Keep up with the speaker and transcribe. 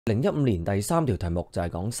2015年第3條題目就係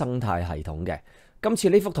講生態系統嘅。今次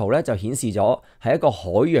呢幅圖咧就顯示咗喺一個海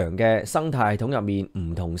洋嘅生態系統入面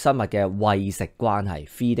唔同生物嘅餵食關係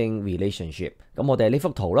 （feeding relationship）。咁我哋呢幅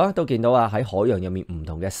圖啦都見到啊，喺海洋入面唔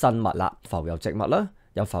同嘅生物啦，浮游植物啦，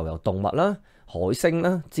有浮游動物啦，海星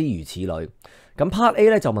啦，諸如此類。咁 Part A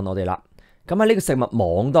咧就問我哋啦，咁喺呢個食物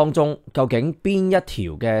網當中，究竟邊一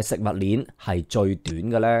條嘅食物鏈係最短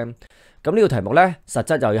嘅呢？咁呢個題目呢，實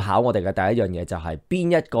質就要考我哋嘅第一樣嘢，就係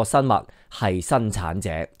邊一個生物係生產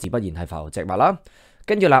者，自不然係浮游植物啦。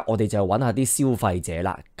跟住啦，我哋就揾下啲消費者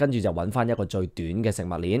啦，跟住就揾翻一個最短嘅食物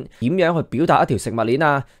鏈。點樣去表達一條食物鏈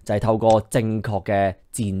啊？就係透過正確嘅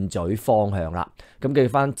箭嘴方向啦。咁記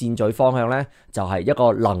翻箭嘴方向呢，就係一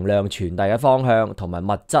個能量傳遞嘅方向同埋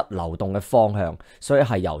物質流動嘅方向，所以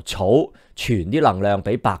係由草傳啲能量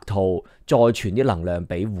俾白兔，再傳啲能量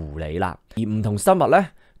俾狐狸啦。而唔同生物呢，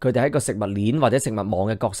佢哋喺個食物鏈或者食物網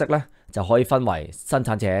嘅角色呢，就可以分為生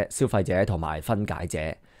產者、消費者同埋分解者。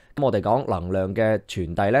咁我哋講能量嘅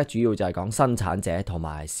傳遞呢，主要就係講生產者同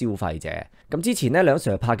埋消費者。咁之前呢，梁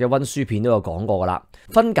Sir 拍嘅溫書片都有講過噶啦。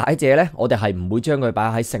分解者呢，我哋係唔會將佢擺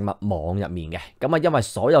喺食物網入面嘅。咁啊，因為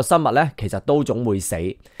所有生物呢，其實都總會死。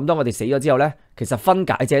咁當我哋死咗之後呢，其實分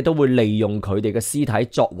解者都會利用佢哋嘅屍體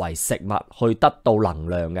作為食物去得到能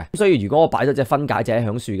量嘅。所以如果我擺咗隻分解者喺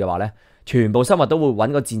樹嘅話呢，全部生物都會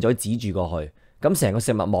揾個箭嘴指住過去。咁成個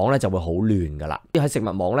食物網咧就會好亂噶啦。喺食物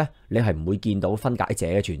網咧，你係唔會見到分解者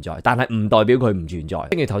嘅存在，但係唔代表佢唔存在。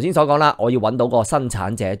正如頭先所講啦，我要揾到個生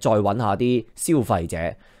產者，再揾下啲消費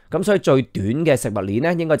者。咁所以最短嘅食物鏈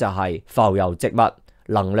咧，應該就係浮游植物，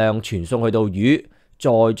能量傳送去到魚，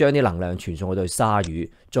再將啲能量傳送去到鯊魚。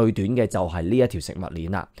最短嘅就係呢一條食物鏈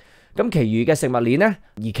啦。咁其餘嘅食物鏈咧，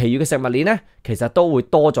而其餘嘅食物鏈咧，其實都會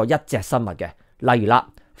多咗一隻生物嘅。例如啦，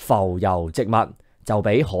浮游植物就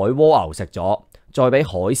俾海蝸牛食咗。再俾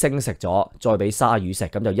海星食咗，再俾鯊魚食，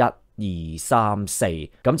咁就1、2、3、4，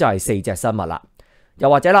咁就係4隻生物啦。又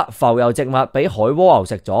或者啦，浮游植物俾海蝸牛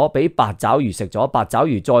食咗，俾八爪魚食咗，八爪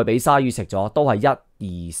魚再俾鯊魚食咗，都係1、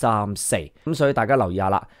2、3、4。咁所以大家留意下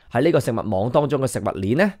啦，喺呢個食物網當中嘅食物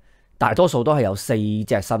鏈呢，大多數都係有4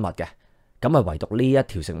隻生物嘅。咁啊，唯獨呢一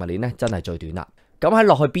條食物鏈呢，真係最短啦。咁喺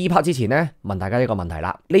落去 B part 之前呢，問大家一個問題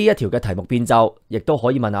啦。呢一條嘅題目變奏，亦都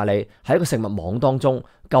可以問下你喺一個食物網當中，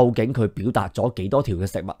究竟佢表達咗幾多條嘅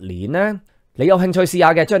食物鏈呢？你有興趣試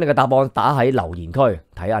下嘅，將你嘅答案打喺留言區，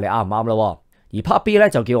睇下你啱唔啱咯。而 part B 咧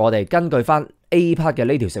就叫我哋根據翻 A part 嘅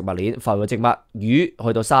呢條食物鏈，浮游植物、魚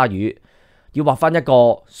去到鯊魚，要畫翻一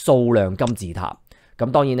個數量金字塔。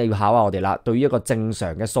咁當然你要考下我哋啦。對於一個正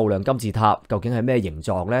常嘅數量金字塔，究竟係咩形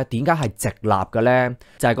狀呢？點解係直立嘅呢？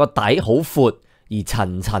就係個底好闊。而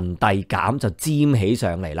層層遞減就尖起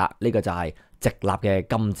上嚟啦，呢個就係直立嘅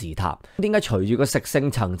金字塔。點解隨住個食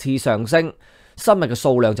性層次上升，生物嘅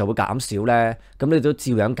數量就會減少呢？咁你都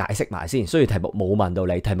照樣解釋埋先。雖然題目冇問到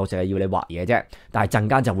你，題目就係要你畫嘢啫，但係陣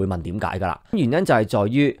間就會問點解噶啦。原因就係在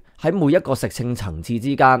於喺每一個食性層次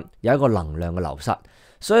之間有一個能量嘅流失，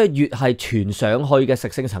所以越係傳上去嘅食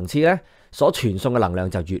性層次呢，所傳送嘅能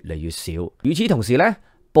量就越嚟越少。與此同時呢，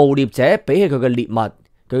捕獵者比起佢嘅獵物，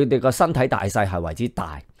佢哋個身體大細係為之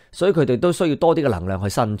大，所以佢哋都需要多啲嘅能量去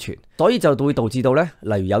生存，所以就會導致到呢，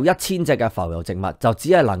例如有1000隻嘅浮游植物，就只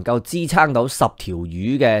係能夠支撐到10條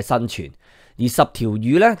魚嘅生存，而10條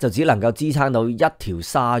魚呢，就只能夠支撐到1條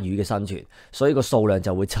鯊魚嘅生存，所以個數量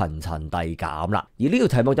就會層層遞減啦。而呢條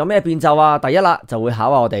題目有咩變奏啊？第一啦，就會考下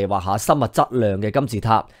我哋畫下生物質量嘅金字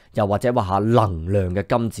塔，又或者畫下能量嘅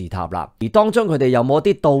金字塔啦。而當中佢哋有冇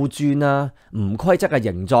一啲倒轉啊、唔規則嘅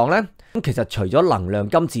形狀呢？咁其實除咗能量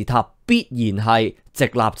金字塔必然係直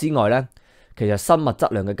立之外呢，其實生物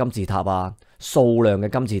質量嘅金字塔啊、數量嘅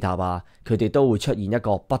金字塔啊，佢哋都會出現一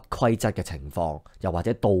個不規則嘅情況，又或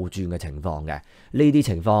者倒轉嘅情況嘅。呢啲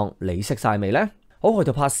情況你識晒未呢？好，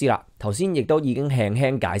去到 Part C 啦。頭先亦都已經輕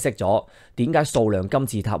輕解釋咗點解數量金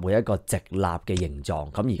字塔會有一個直立嘅形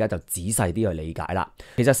狀。咁而家就仔細啲去理解啦。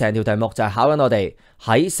其實成條題目就係考緊我哋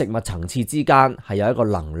喺食物層次之間係有一個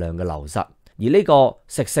能量嘅流失。而呢個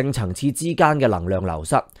食性層次之間嘅能量流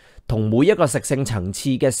失，同每一個食性層次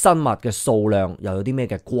嘅生物嘅數量又有啲咩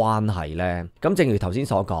嘅關係呢？咁正如頭先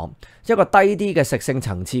所講，一個低啲嘅食性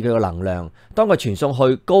層次嘅能量，當佢傳送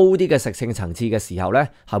去高啲嘅食性層次嘅時候呢，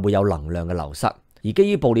係會有能量嘅流失。而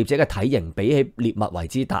基於捕獵者嘅體型比起獵物為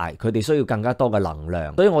之大，佢哋需要更加多嘅能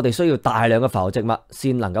量，所以我哋需要大量嘅浮游植物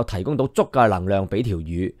先能夠提供到足夠嘅能量俾條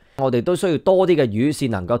魚。我哋都需要多啲嘅魚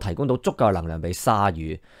先能夠提供到足夠嘅能量俾鯊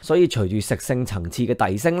魚。所以隨住食性層次嘅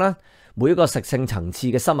遞升啦，每一個食性層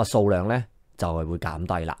次嘅生物數量呢，就係會減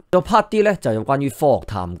低啦。到 Part D 咧就有關於科學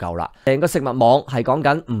探究啦。成個食物網係講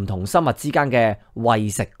緊唔同生物之間嘅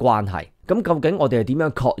餵食關係。咁究竟我哋係點樣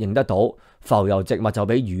確認得到浮游植物就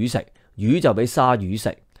俾魚食，魚就俾鯊魚食，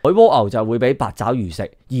海蝸牛就會俾八爪魚食，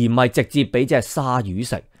而唔係直接俾隻鯊魚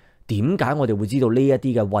食？點解我哋會知道呢一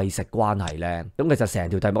啲嘅餵食關係呢？咁其實成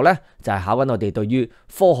條題目呢，就係考緊我哋對於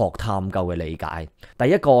科學探究嘅理解。第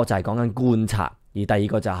一個就係講緊觀察，而第二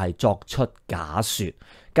個就係作出假說，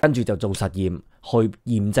跟住就做實驗去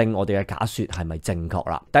驗證我哋嘅假說係咪正確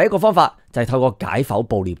啦。第一個方法就係透過解剖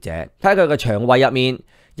捕獵者，睇下佢嘅腸胃入面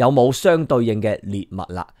有冇相對應嘅獵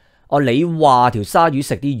物啦。你話條鯊魚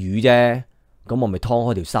食啲魚啫。咁我咪劏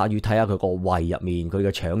開條鯊魚睇下佢個胃入面，佢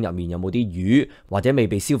嘅腸入面有冇啲魚或者未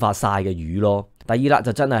被消化晒嘅魚咯。第二啦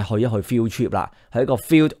就真係去一去 field trip 啦，係一個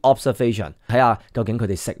field observation， 睇下究竟佢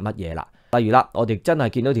哋食乜嘢啦。例如啦，我哋真係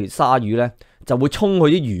見到條鯊魚咧，就會衝去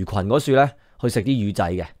啲魚群嗰處咧去食啲魚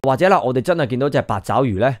仔嘅，或者啦我哋真係見到隻八爪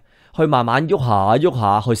魚咧，去慢慢喐下喐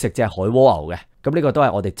下去食隻海蝸牛嘅。咁呢個都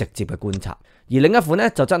係我哋直接嘅觀察。而另一款咧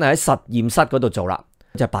就真係喺實驗室嗰度做啦，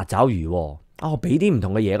隻八爪魚。我俾啲唔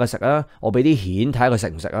同嘅嘢佢食啊，我俾啲蜆睇下佢食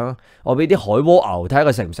唔食啊，我俾啲海蝸牛睇下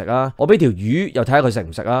佢食唔食啊，我俾條魚又睇下佢食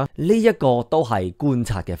唔食啊。呢一個都係觀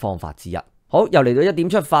察嘅方法之一。好，又嚟到一點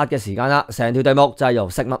出發嘅時間啦。成條題目就係由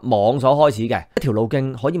食物網所開始嘅一條路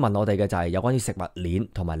徑，可以問我哋嘅就係有關於食物鏈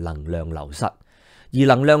同埋能量流失。而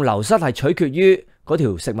能量流失係取決於嗰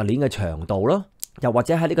條食物鏈嘅長度咯。又或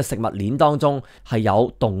者喺呢個食物鏈當中係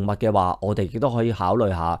有動物嘅話，我哋亦都可以考慮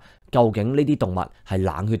下究竟呢啲動物係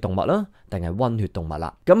冷血動物啦，定係溫血動物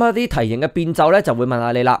啦。咁一啲題型嘅變奏咧就會問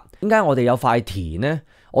下你啦，點解我哋有塊田呢？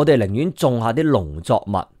我哋寧願種下啲農作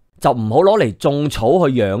物，就唔好攞嚟種草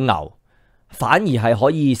去養牛，反而係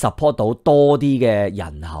可以 support 到多啲嘅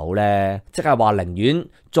人口呢？即係話寧願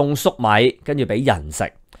種粟米跟住俾人食，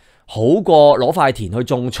好過攞塊田去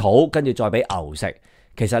種草跟住再俾牛食。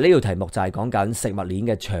其實呢條題目就係講緊食物鏈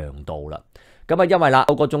嘅長度啦。咁因為啦，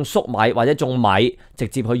透過種粟米或者種米直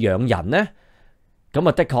接去養人呢，咁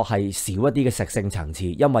的確係少一啲嘅食性層次，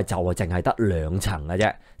因為就係淨係得兩層嘅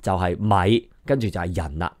啫，就係米跟住就係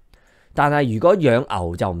人啦。但係如果養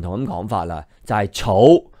牛就唔同咁講法啦，就係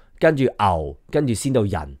草跟住牛跟住先到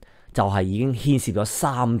人，就係已經牽涉咗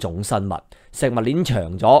三種生物，食物鏈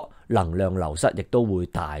長咗，能量流失亦都會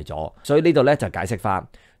大咗。所以呢度咧就解釋翻，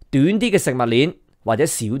短啲嘅食物鏈或者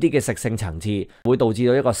少啲嘅食性層次，會導致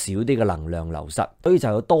到一個少啲嘅能量流失，所以就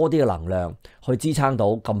有多啲嘅能量去支撐到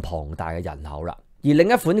咁龐大嘅人口啦。而另一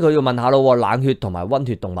款佢要問下咯，冷血同埋溫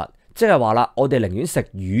血動物，即係話啦，我哋寧願食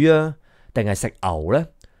魚啊，定係食牛呢？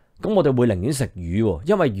咁我哋會寧願食魚，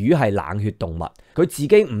因為魚係冷血動物，佢自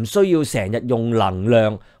己唔需要成日用能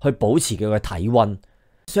量去保持佢嘅體溫。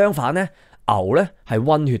相反呢，牛呢係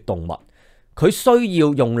溫血動物。佢需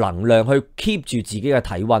要用能量去 keep 住自己嘅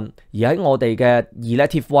體溫，而喺我哋嘅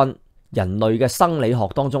elective one 人類嘅生理學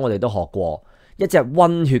當中，我哋都學過，一隻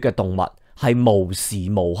溫血嘅動物係無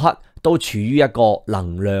時無刻都處於一個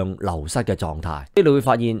能量流失嘅狀態。你會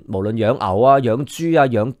發現，無論養牛啊、養豬啊、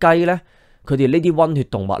養雞呢，佢哋呢啲溫血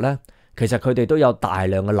動物呢，其實佢哋都有大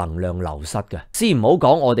量嘅能量流失嘅。先唔好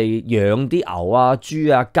講我哋養啲牛啊、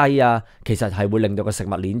豬啊、雞啊，其實係會令到個食物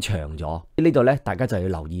鏈長咗。呢度呢，大家就要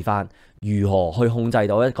留意翻如何去控制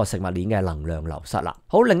到一個食物鏈嘅能量流失啦。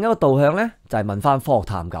好，另一個導向呢，就係問翻科學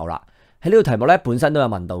探究啦。喺呢個題目呢，本身都有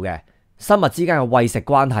問到嘅生物之間嘅餵食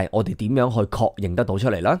關係，我哋點樣去確認得到出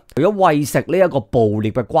嚟啦？除咗餵食呢一個捕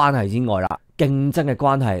獵嘅關係之外啦，競爭嘅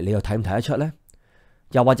關係你又睇唔睇得出呢？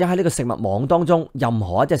又或者喺呢個食物網當中，任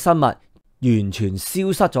何一隻生物完全消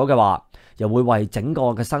失咗嘅話，又會為整個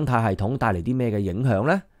嘅生態系統帶嚟啲咩嘅影響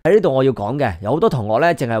呢？喺呢度我要講嘅，有好多同學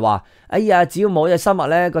咧淨係話，哎呀，只要冇隻生物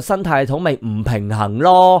咧，個生態系統咪唔平衡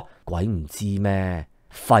咯，鬼唔知咩？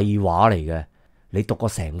廢話嚟嘅，你讀過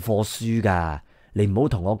成課書噶，你唔好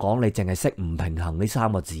同我講你淨係識唔平衡呢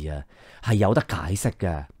三個字啊，係有得解釋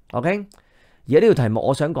嘅。OK，而喺呢條題目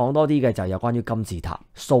我想講多啲嘅就係有關於金字塔、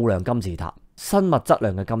數量金字塔、生物質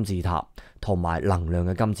量嘅金字塔同埋能量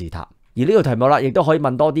嘅金字塔。而呢條題目啦，亦都可以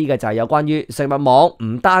問多啲嘅就係有關於食物網，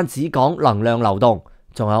唔單止講能量流動，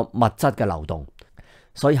仲有物質嘅流動。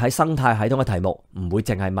所以喺生態系統嘅題目唔會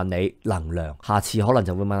淨係問你能量，下次可能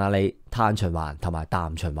就會問下你碳循環同埋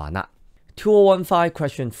氮循環啦。2015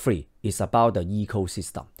 question 3 is about the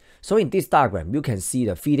ecosystem. So in this diagram, you can see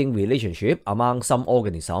the feeding relationship among some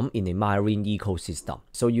organisms in a marine ecosystem.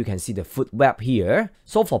 So you can see the food web here.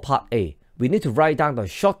 So for part A, we need to write down the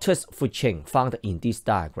shortest food chain found in this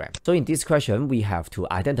diagram. So in this question, we have to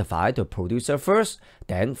identify the producer first,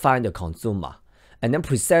 then find the consumer, and then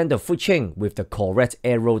present the food chain with the correct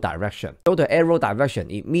arrow direction. So the arrow direction,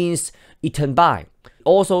 it means eaten by.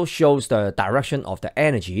 Also shows the direction of the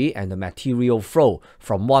energy and the material flow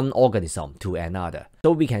from one organism to another.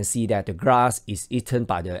 So we can see that the grass is eaten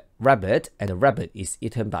by the rabbit and the rabbit is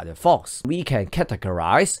eaten by the fox. We can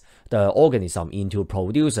categorize the organism into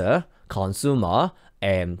producer, consumer,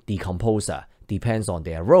 and decomposer, depends on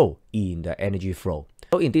their role in the energy flow.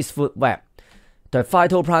 So in this food web, the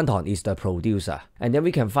phytoplankton is the producer, and then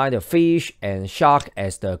we can find the fish and shark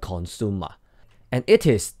as the consumer. And it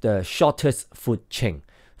is the shortest food chain.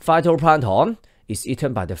 Phytoplankton is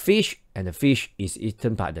eaten by the fish, and the fish is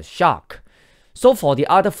eaten by the shark. So for the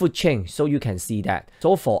other food chain, so you can see that.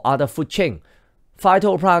 So for other food chain,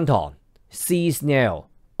 phytoplankton, sea snail,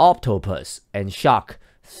 octopus, and shark.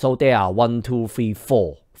 So there are 1, 2, 3,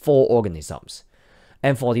 4 organisms.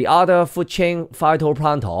 And for the other food chain,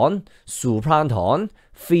 phytoplankton, zooplankton,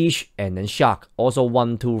 fish, and then shark. Also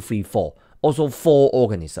 1, 2, 3, 4. Also 4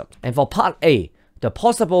 organisms. And for part A, the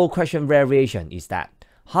possible question variation is that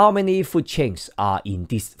how many food chains are in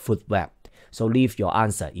this food web? So leave your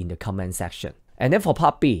answer in the comment section. And then for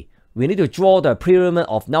part B, we need to draw the pyramid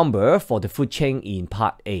of number for the food chain in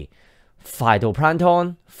part A.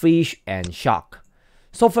 Phytoplankton, fish, and shark.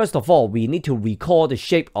 So first of all, we need to recall the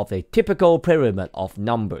shape of a typical pyramid of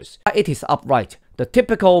numbers. It is upright. The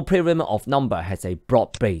typical pyramid of number has a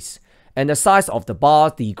broad base, and the size of the bar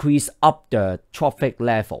decreases up the trophic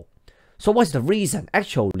level. So what's the reason?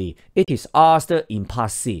 Actually, it is asked in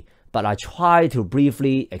part C, but I try to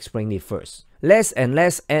briefly explain it first. Less and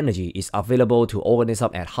less energy is available to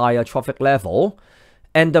organisms at higher trophic level,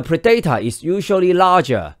 and the predator is usually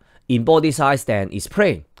larger in body size than its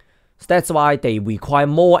prey. So that's why they require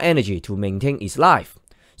more energy to maintain its life.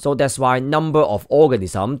 So that's why number of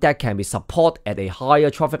organisms that can be supported at a higher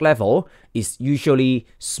trophic level is usually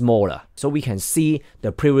smaller. So we can see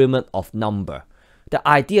the pyramid of number. The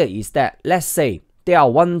idea is that, let's say, there are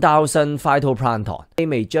 1,000 phytoplankton. They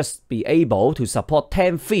may just be able to support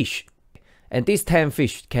 10 fish. And these 10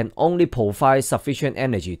 fish can only provide sufficient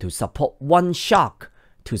energy to support 1 shark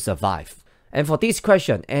to survive. And for this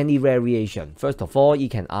question, any variation, first of all,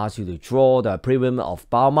 it can ask you to draw the pyramid of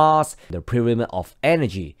biomass, the pyramid of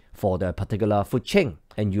energy for the particular food chain.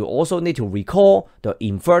 And you also need to recall the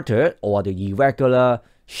inverted or the irregular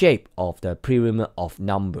shape of the pyramid of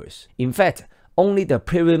numbers. In fact, only the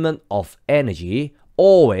pyramid of energy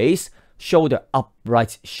always show the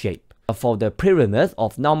upright shape. For the pyramid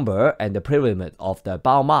of number and the pyramid of the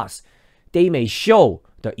biomass, they may show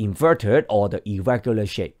the inverted or the irregular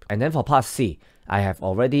shape. And then for part C, I have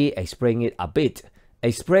already explained it a bit.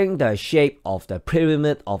 Explain the shape of the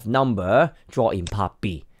pyramid of number draw in part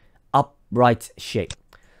B, upright shape.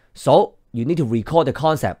 So you need to recall the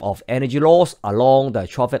concept of energy loss along the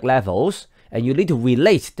trophic levels, and you need to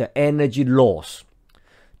relate the energy loss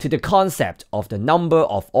to the concept of the number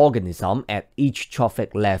of organisms at each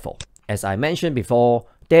trophic level. As I mentioned before,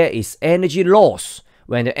 there is energy loss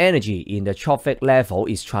when the energy in the trophic level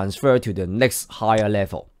is transferred to the next higher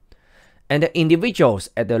level. And the individuals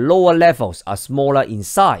at the lower levels are smaller in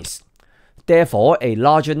size. Therefore, a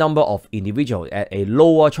larger number of individuals at a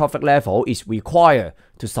lower trophic level is required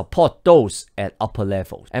to support those at upper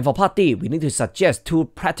levels. And for part D, we need to suggest 2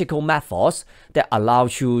 practical methods that allow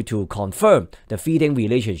you to confirm the feeding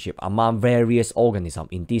relationship among various organisms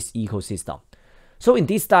in this ecosystem. So in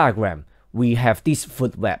this diagram, we have this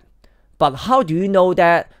food web. But how do you know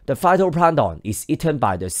that the phytoplankton is eaten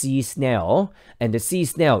by the sea snail and the sea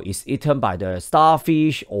snail is eaten by the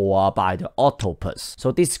starfish or by the octopus?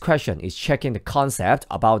 So this question is checking the concept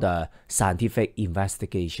about the scientific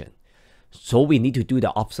investigation. So we need to do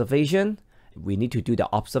the observation,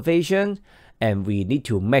 and we need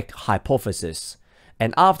to make hypothesis.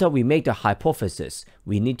 And after we make the hypothesis,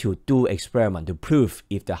 we need to do experiment to prove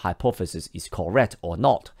if the hypothesis is correct or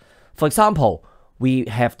not. For example, we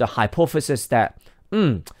have the hypothesis that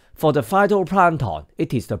for the phytoplankton,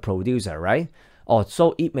 it is the producer, right? Or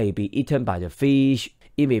so it may be eaten by the fish,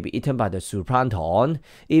 it may be eaten by the zooplankton,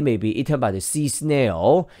 it may be eaten by the sea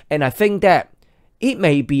snail, and I think that it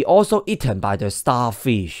may be also eaten by the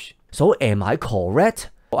starfish. So am I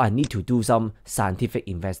correct? I need to do some scientific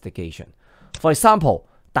investigation. For example,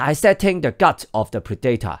 dissecting the gut of the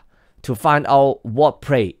predator to find out what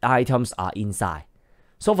prey items are inside.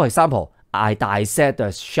 So for example, I dissect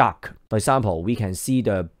the shark. For example, we can see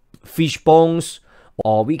the fish bones,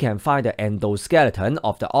 or we can find the endoskeleton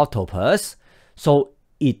of the octopus. So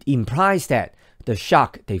it implies that the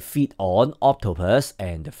shark, they feed on octopus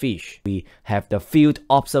and the fish. We have the field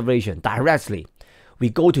observation directly. We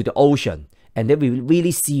go to the ocean and then we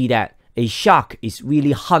really see that a shark is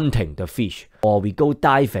really hunting the fish. Or we go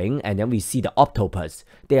diving and then we see the octopus.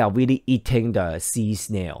 They are really eating the sea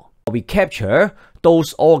snail. We capture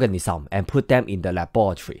those organisms and put them in the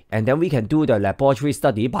laboratory. And then we can do the laboratory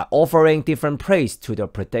study by offering different prey to the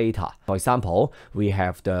predator. For example, we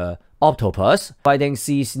have the octopus, fighting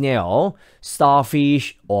sea snail,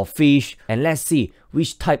 starfish, or fish. And let's see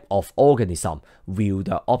which type of organism will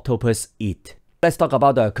the octopus eat. Let's talk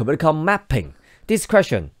about the curriculum mapping. This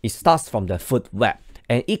question, it starts from the food web,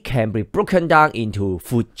 and it can be broken down into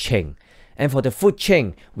food chain. And for the food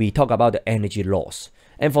chain, we talk about the energy loss.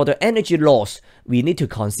 And for the energy loss, we need to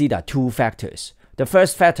consider two factors. The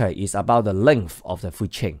first factor is about the length of the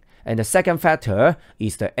food chain. And the second factor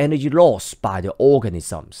is the energy loss by the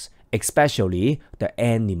organisms, especially the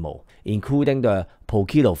animal, including the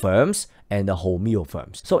poikilotherms and the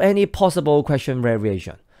homeotherms. So any possible question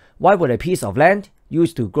variation. Why would a piece of land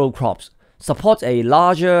used to grow crops support a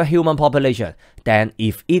larger human population than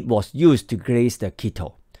if it was used to graze the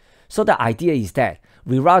cattle? So the idea is that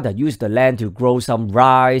we rather use the land to grow some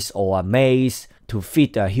rice or maize to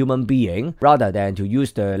feed a human being rather than to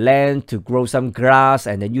use the land to grow some grass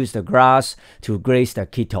and then use the grass to graze the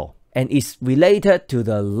cattle. And it's related to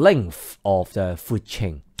the length of the food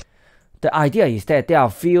chain. The idea is that there are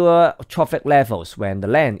fewer trophic levels when the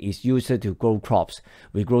land is used to grow crops.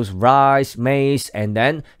 We grow rice, maize, and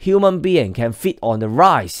then human being can feed on the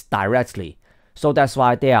rice directly. So that's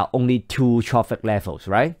why there are only 2 trophic levels,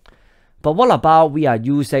 right? But what about we are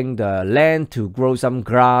using the land to grow some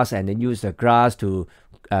grass and then use the grass to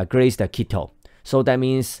graze the cattle? So that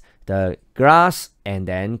means the grass and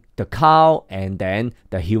then the cow and then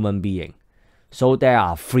the human being. So there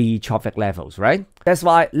are 3 trophic levels, right? That's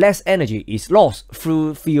why less energy is lost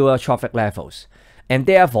through fewer trophic levels. And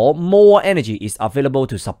therefore, more energy is available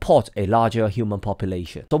to support a larger human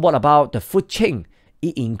population. So what about the food chain?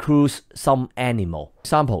 It includes some animal. For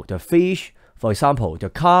example, the fish. For example,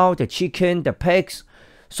 the cow, the chicken, the pigs.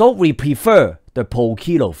 So we prefer the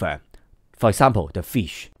poikilotherm. For example, the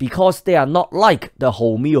fish, because they are not like the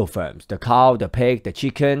homeotherms, the cow, the pig, the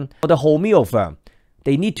chicken. For the homeotherm,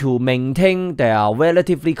 they need to maintain their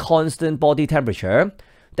relatively constant body temperature.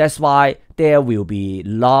 That's why there will be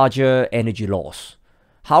larger energy loss.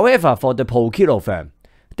 However, for the poikilotherm,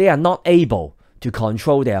 they are not able to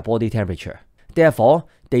control their body temperature. Therefore,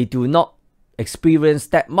 they do not experience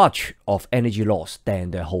that much of energy loss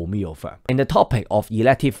than the homeotherm. In the topic of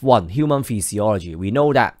elective 1, human physiology, we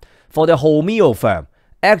know that for the homeotherm,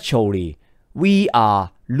 actually, we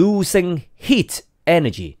are losing heat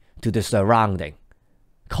energy to the surrounding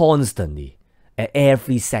constantly at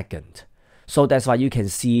every second. So that's why you can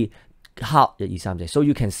see how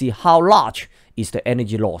large is the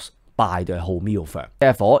energy loss by the homeotherm.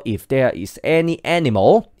 Therefore, if there is any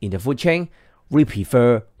animal in the food chain, we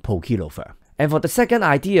prefer poikilotherm. And for the second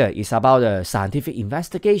idea is about the scientific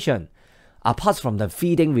investigation. Apart from the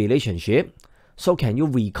feeding relationship, so can you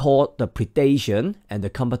recall the predation and the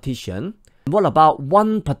competition? What about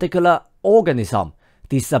one particular organism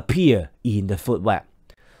disappear in the food web?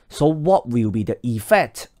 So what will be the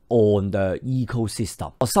effect on the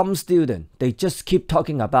ecosystem? For some students, they just keep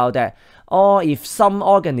talking about that. Or if some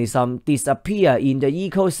organism disappear in the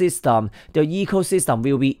ecosystem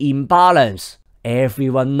will be imbalanced.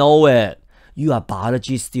 Everyone know it. You are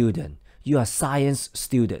biology student. You are science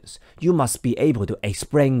students. You must be able to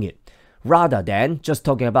explain it. Rather than just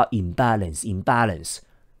talking about imbalance.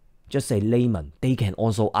 Just say layman, they can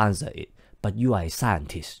also answer it. But you are a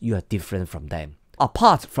scientist, you are different from them.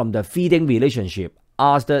 Apart from the feeding relationship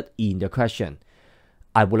asked in the question,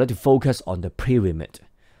 I would like to focus on the pyramid.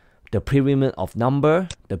 The pyramid of number,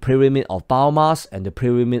 the pyramid of biomass, and the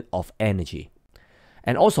pyramid of energy.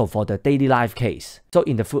 And also for the daily life case. So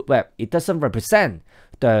in the food web, it doesn't represent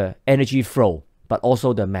the energy flow, but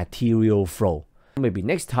also the material flow. Maybe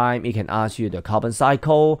next time it can ask you the carbon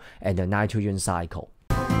cycle and the nitrogen cycle.